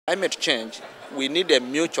climate change, we need a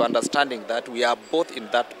mutual understanding that we are both in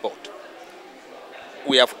that boat.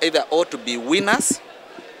 We have either all to be winners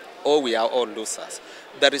or we are all losers.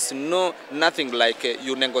 There is nothing like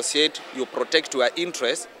you negotiate, you protect your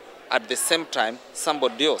interests, at the same time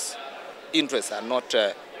somebody else's interests are not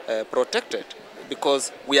protected,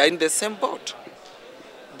 because we are in the same boat.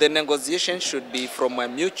 The negotiation should be from a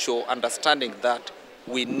mutual understanding that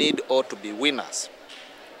we need all to be winners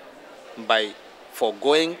by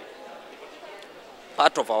foregoing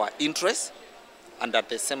part of our interests and at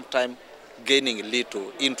the same time gaining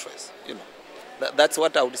little interest. That's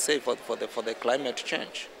what I would say for the climate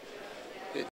change.